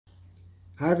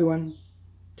Hi everyone,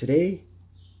 today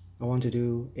I want to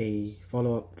do a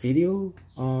follow-up video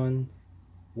on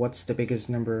what's the biggest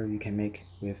number you can make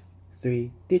with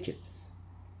 3 digits.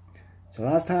 So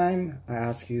last time I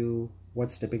asked you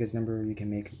what's the biggest number you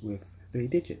can make with 3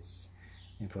 digits,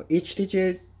 and for each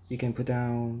digit you can put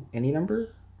down any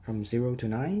number from 0 to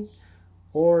 9,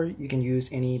 or you can use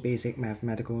any basic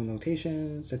mathematical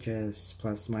notation such as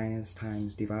plus, minus,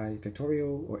 times, divide,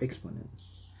 factorial, or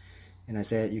exponents. And I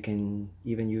said you can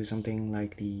even use something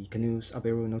like the Knuth's up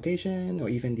arrow notation or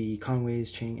even the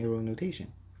Conway's chain arrow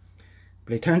notation.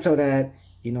 But it turns out that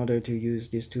in order to use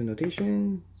these two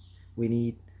notation, we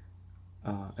need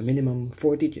a minimum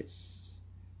 4 digits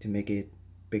to make it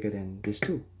bigger than these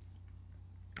two.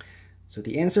 So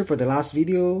the answer for the last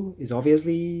video is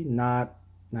obviously not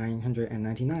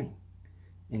 999.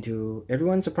 And to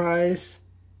everyone's surprise,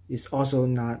 it's also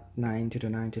not 9 to the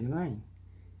 9 to the 9.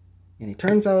 And it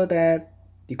turns out that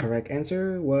the correct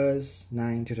answer was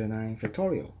 9 to the 9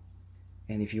 factorial.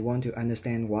 And if you want to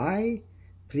understand why,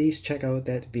 please check out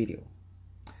that video.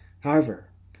 However,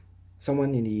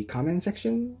 someone in the comment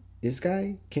section, this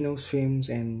guy, Kino Streams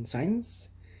and Science,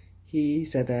 he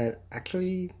said that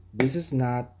actually this is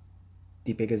not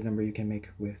the biggest number you can make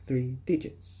with 3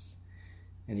 digits.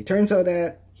 And it turns out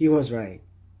that he was right.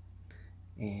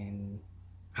 And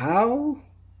how?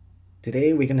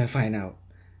 Today we're gonna find out.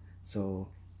 So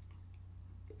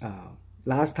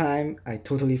last time I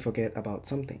totally forget about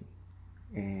something,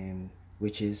 and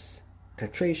which is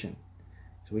tetration.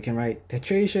 So we can write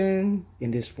tetration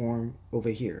in this form over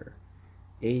here,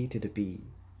 a to the b.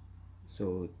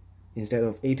 So instead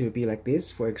of a to the b like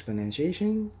this for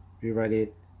exponentiation, we write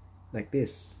it like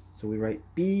this. So we write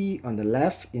b on the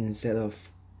left instead of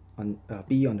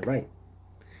b on the right.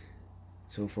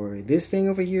 So for this thing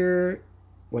over here,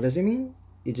 what does it mean?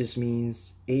 It just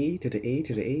means a to the a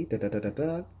to the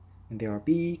a, and there are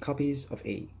b copies of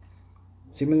a.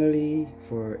 Similarly,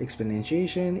 for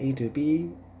exponentiation, a to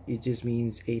b, it just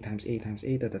means a times a times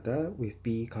a, with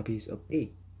b copies of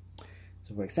a.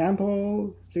 So for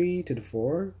example, 3 to the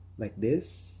 4, like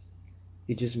this,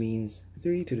 it just means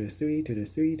 3 to the 3 to the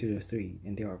 3 to the 3,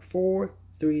 and there are 4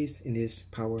 3's in this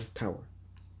power tower.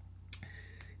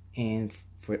 And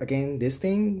for again this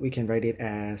thing, we can write it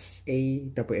as a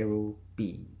double arrow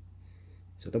b.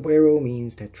 So double arrow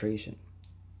means tetration.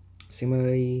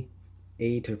 Similarly,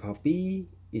 a to the power of b,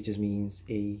 it just means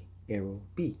a arrow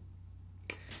b.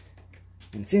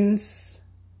 And since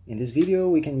in this video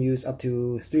we can use up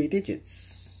to 3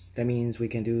 digits, that means we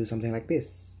can do something like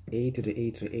this, a to the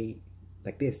a to the a,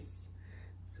 like this.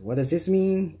 So what does this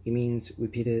mean? It means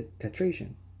repeated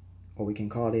tetration, or we can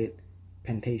call it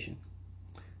pentation.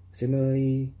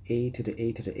 Similarly, a to the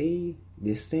a to the a,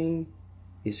 this thing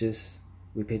is just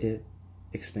repeated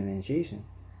exponentiation.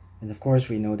 And of course,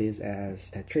 we know this as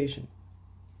tetration.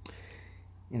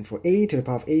 And for a to the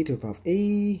power of a to the power of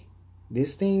a,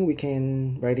 this thing we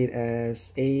can write it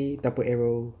as a double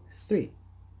arrow 3.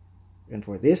 And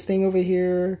for this thing over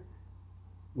here,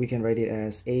 we can write it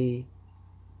as a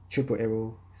triple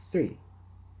arrow 3.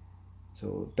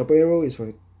 So double arrow is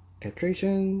for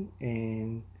tetration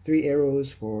and 3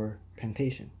 arrows for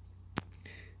pentation.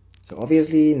 So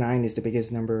obviously 9 is the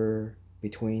biggest number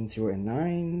between 0 and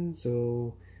 9,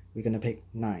 so we're gonna pick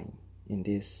 9 in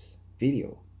this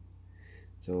video.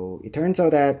 So it turns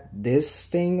out that this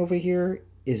thing over here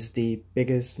is the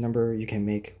biggest number you can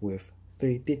make with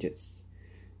 3 digits.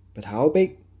 But how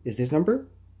big is this number?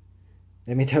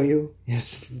 Let me tell you,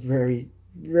 it's very,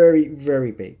 very,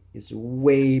 very big. It's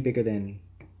way bigger than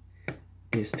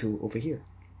these two over here.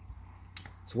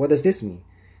 So what does this mean?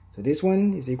 So this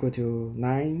one is equal to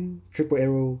 9 triple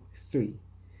arrow 3,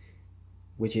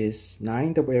 which is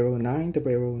 9 double arrow 9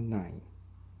 double arrow 9.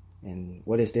 And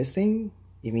what is this thing?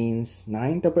 It means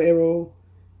 9 double arrow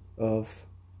of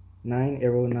 9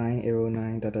 arrow 9 arrow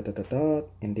 9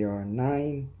 and there are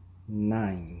 9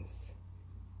 nines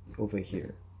over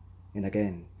here. And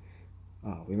again,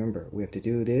 remember, we have to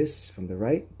do this from the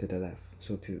right to the left.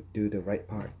 So to do the right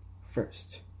part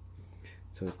first.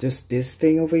 So just this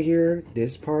thing over here,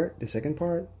 this part, the second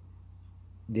part,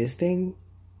 this thing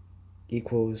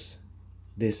equals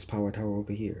this power tower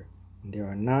over here. And there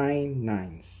are 9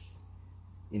 nines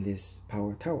in this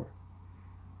power tower.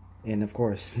 And of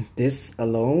course, this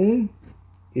alone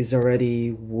is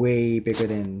already way bigger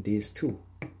than these two.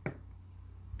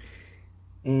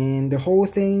 And the whole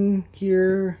thing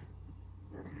here,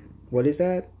 what is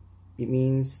that? It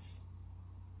means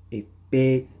a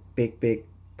big, big, big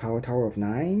power tower of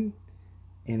 9,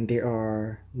 and there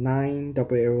are 9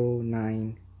 double arrow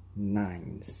 9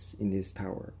 nines in this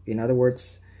tower. In other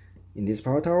words, in this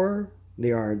power tower,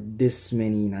 there are this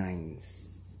many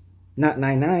nines. not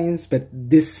 9 nines, but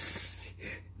this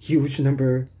huge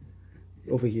number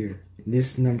over here.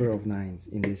 This number of nines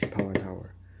in this power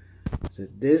tower. So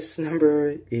this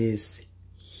number is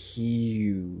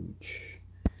huge.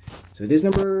 So this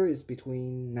number is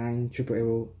between 9 triple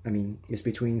arrow, it's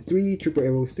between 3 triple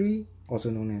arrow 3, also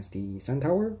known as the sun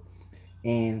tower,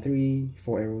 and 3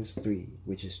 4 arrows 3,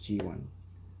 which is G1.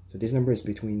 So this number is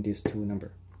between these two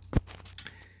numbers.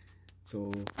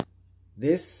 So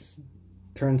this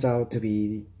turns out to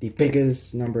be the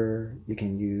biggest number you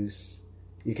can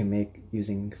make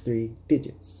using 3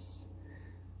 digits.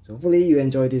 So hopefully you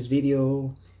enjoyed this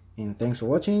video, and thanks for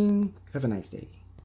watching. Have a nice day.